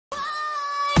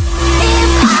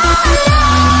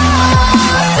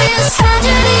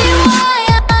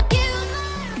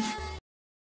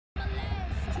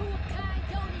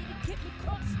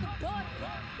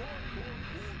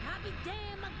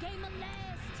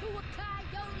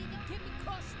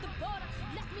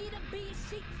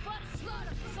sheep for the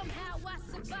slaughter. Somehow I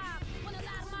survived when a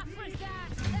lot of my friends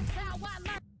died. That's how I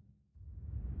learned.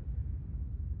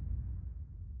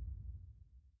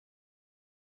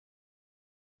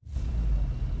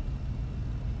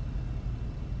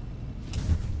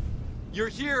 You're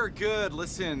here, good.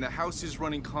 Listen, the house is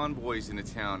running convoys into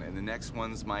town, and the next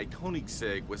one's my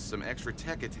Koenigsegg with some extra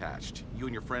tech attached. You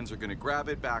and your friends are gonna grab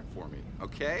it back for me,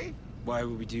 okay? Why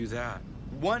would we do that?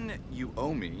 1, you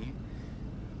owe me.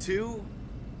 2,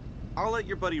 I'll let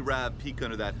your buddy Rav peek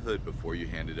under that hood before you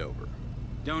hand it over.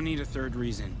 Don't need a third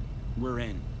reason. We're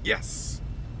in. Yes!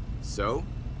 So,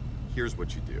 here's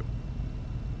what you do.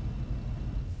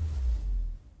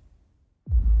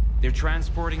 They're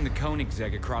transporting the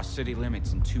Koenigsegg across city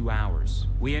limits in 2 hours.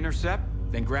 We intercept,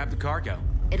 then grab the cargo.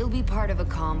 It'll be part of a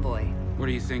convoy. What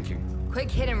are you thinking? Quick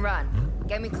hit and run.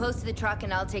 Get me close to the truck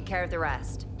and I'll take care of the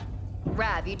rest.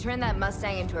 Rav, you turned that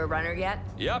Mustang into a runner yet?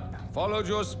 Yup. Followed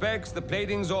your specs, the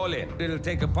plating's all in. It'll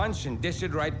take a punch and dish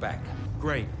it right back.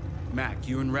 Great. Mac,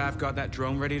 you and Rav got that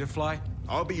drone ready to fly?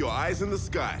 I'll be your eyes in the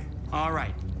sky. All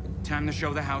right. Time to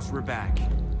show the house we're back.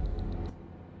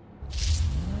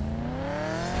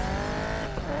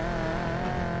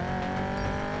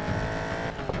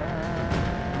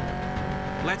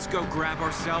 Let's go grab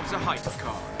ourselves a Heist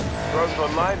car. Drone's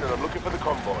online and I'm looking for the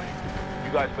convoy.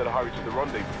 You guys better hurry to the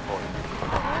rendezvous point.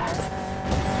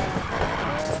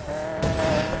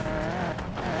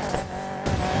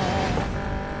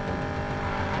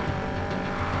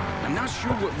 I'm not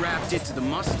sure what Rav did to the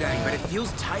Mustang, but it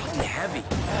feels tight and heavy.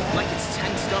 Like it's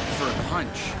tensed up for a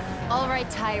punch. All right,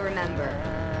 Ty, remember.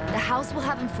 The house will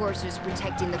have enforcers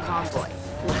protecting the convoy.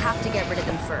 We'll have to get rid of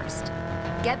them first.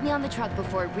 Get me on the truck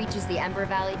before it reaches the Ember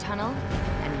Valley tunnel,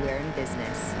 and we're in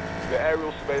business. The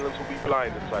aerial surveillance will be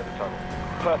blind inside the tunnel.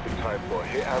 Perfect time for a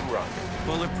hit and run.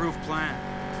 Bulletproof plan.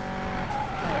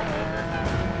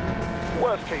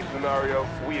 Worst case scenario,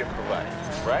 we improvise,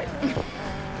 right?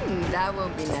 That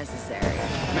won't be necessary.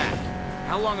 Mac,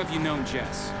 how long have you known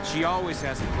Jess? She always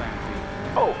has a plan B.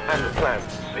 Oh, and plan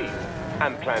C.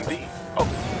 And plan D. Oh,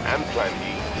 and plan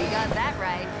E. You got that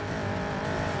right.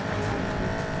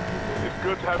 It's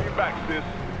good to have you back, sis.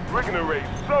 We're gonna raise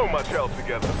so much hell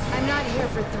together. I'm not here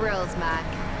for thrills, Mac.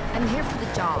 I'm here for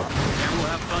the job. And we'll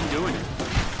have fun doing it.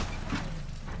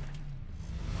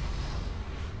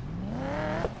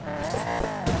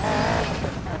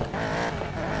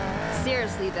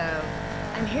 Seriously, though,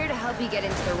 I'm here to help you get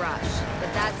into the rush,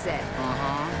 but that's it.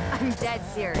 Uh-huh. I'm dead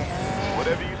serious.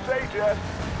 Whatever you say, Jess.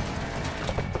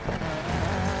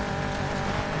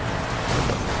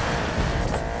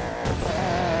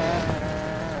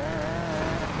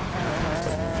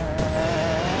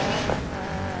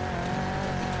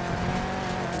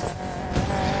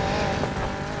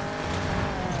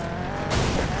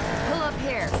 Pull up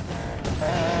here.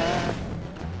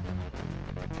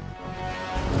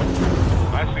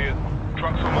 I see it.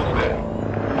 Truck's almost there.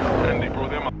 And they brought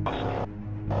them up.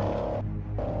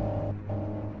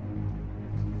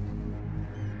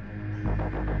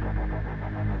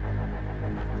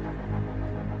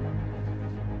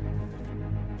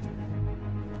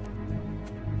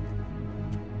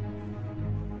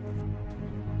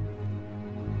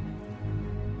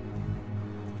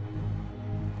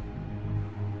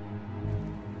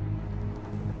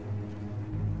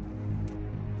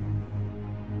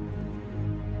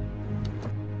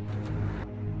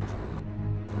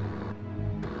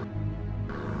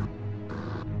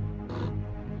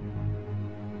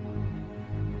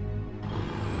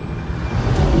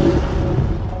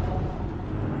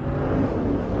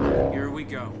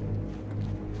 Go.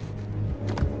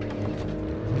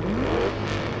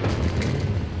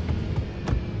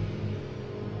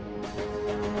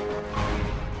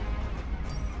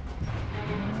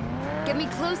 Get me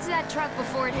close to that truck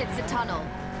before it hits the tunnel.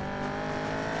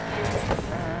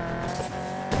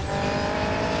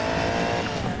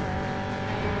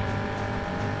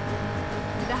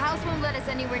 The house won't let us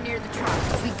anywhere near the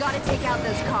truck. We gotta take out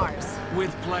those cars.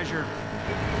 With pleasure.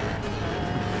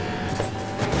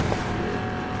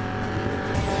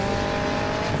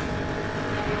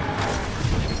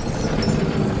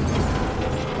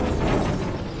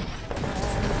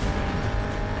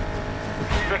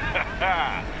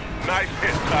 Nice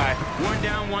hit, Ty. One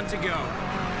down, one to go.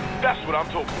 That's what I'm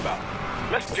talking about.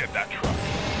 Let's get that truck.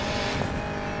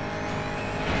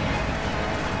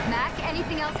 Mac,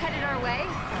 anything else headed our way?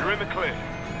 You're in the clear.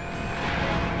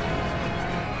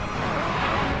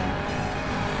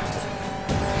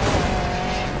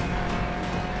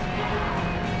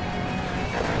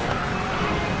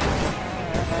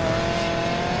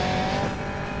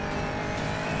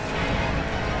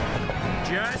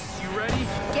 Jess, you ready?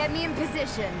 Get me in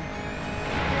position.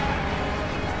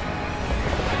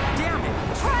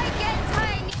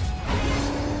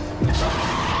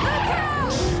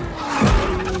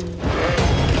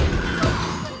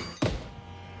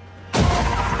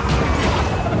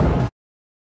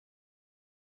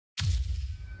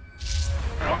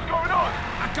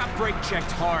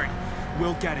 checked hard.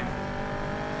 We'll get him.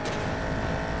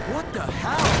 What the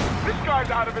hell? This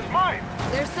guy's out of his mind.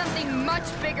 There's something much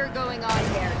bigger going on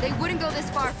here. They wouldn't go this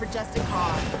far for just a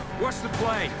car. What's the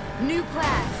play? New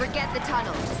plan. Forget the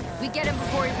tunnels. We get him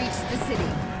before he reaches the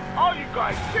city. All you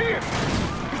guys seeing?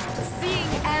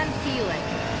 Seeing and feeling.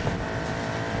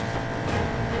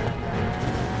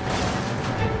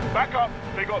 Back up.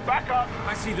 They got back up.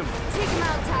 I see them. Take him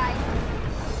out, Ty.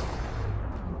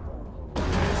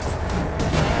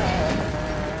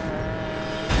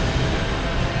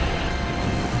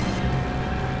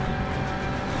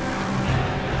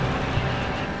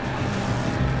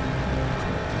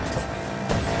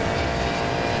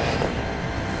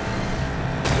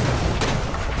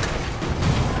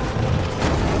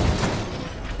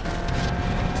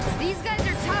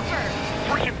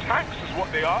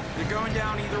 They are. They're going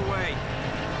down either way.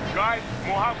 Guys,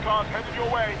 more house cars headed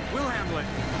your way. We'll handle it.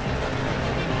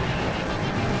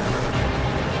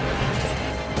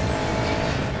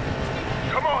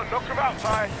 Come on, knock him out,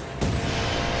 Ty.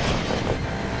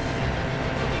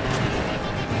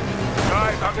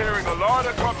 Guys, I'm hearing a lot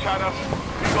of cop chatter.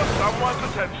 We got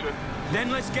someone's attention. Then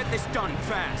let's get this done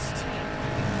fast.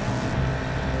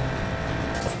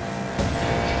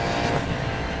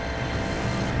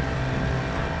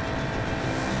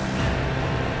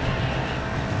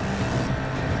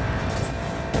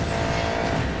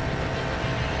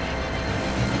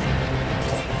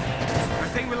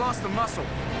 The muscle.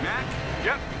 Mac?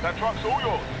 Yep, that truck's all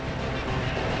yours.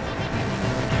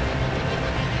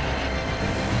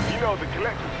 You know the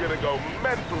collector's gonna go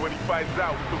mental when he finds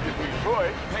out we took his new toy.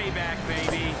 Payback,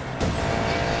 baby.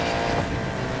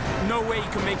 No way you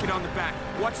can make it on the back.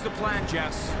 What's the plan,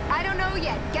 Jess? I don't know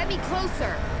yet. Get me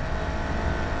closer.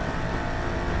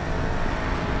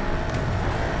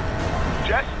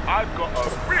 Jess, I've got a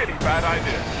really bad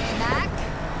idea. Mac?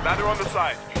 Ladder on the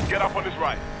side. Get up on his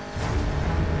right.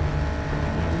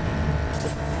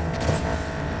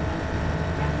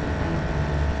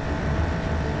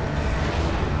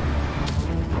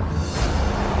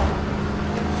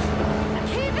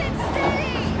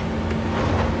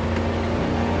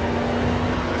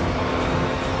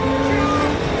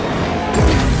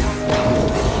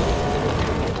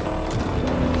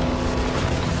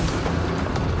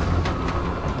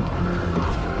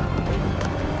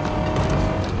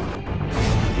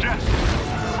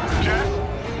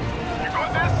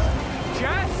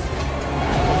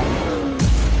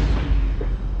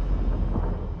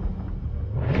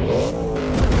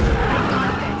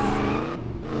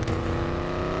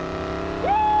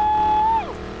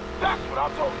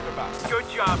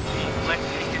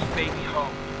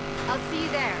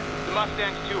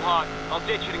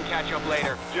 Ditch it and catch up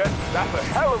later. Jess, that's a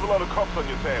hell of a lot of cops on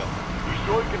your tail. You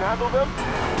sure you can handle them?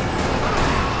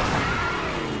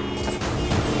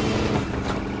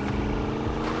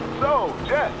 So,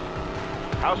 Jess,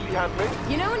 how's she handling?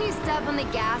 You know when you step on the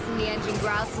gas and the engine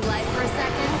growls to life for a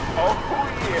second? Oh,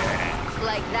 yeah.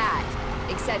 Like that,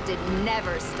 except it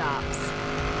never stops.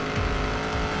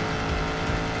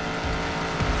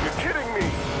 You're kidding me.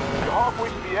 You're halfway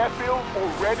to the airfield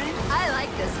already? I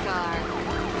like this car.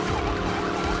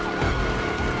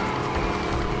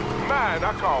 Man,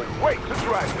 I can't wait to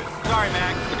drive it. Sorry,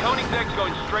 Mac. The Koenigsegg's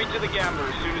going straight to the gambler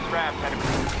as soon as Rav's had him.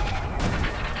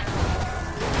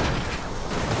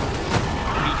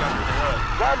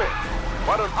 Damn it!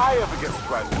 Why don't I ever get to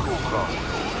drive the cool car?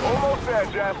 Almost there,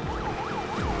 Jess.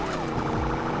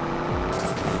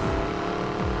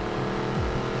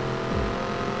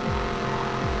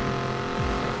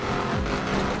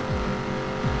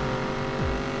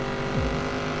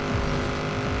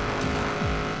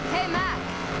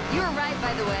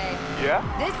 By the way. Yeah?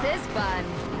 This is fun.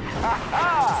 Ha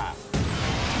ha!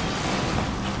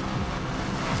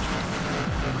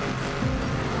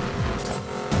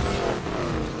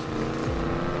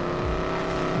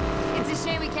 It's a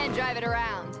shame we can't drive it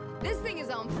around. This thing is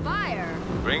on fire.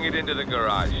 Bring it into the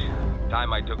garage.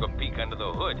 Time I took a peek under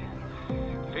the hood.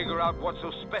 Figure out what's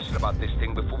so special about this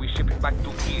thing before we ship it back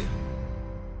to here.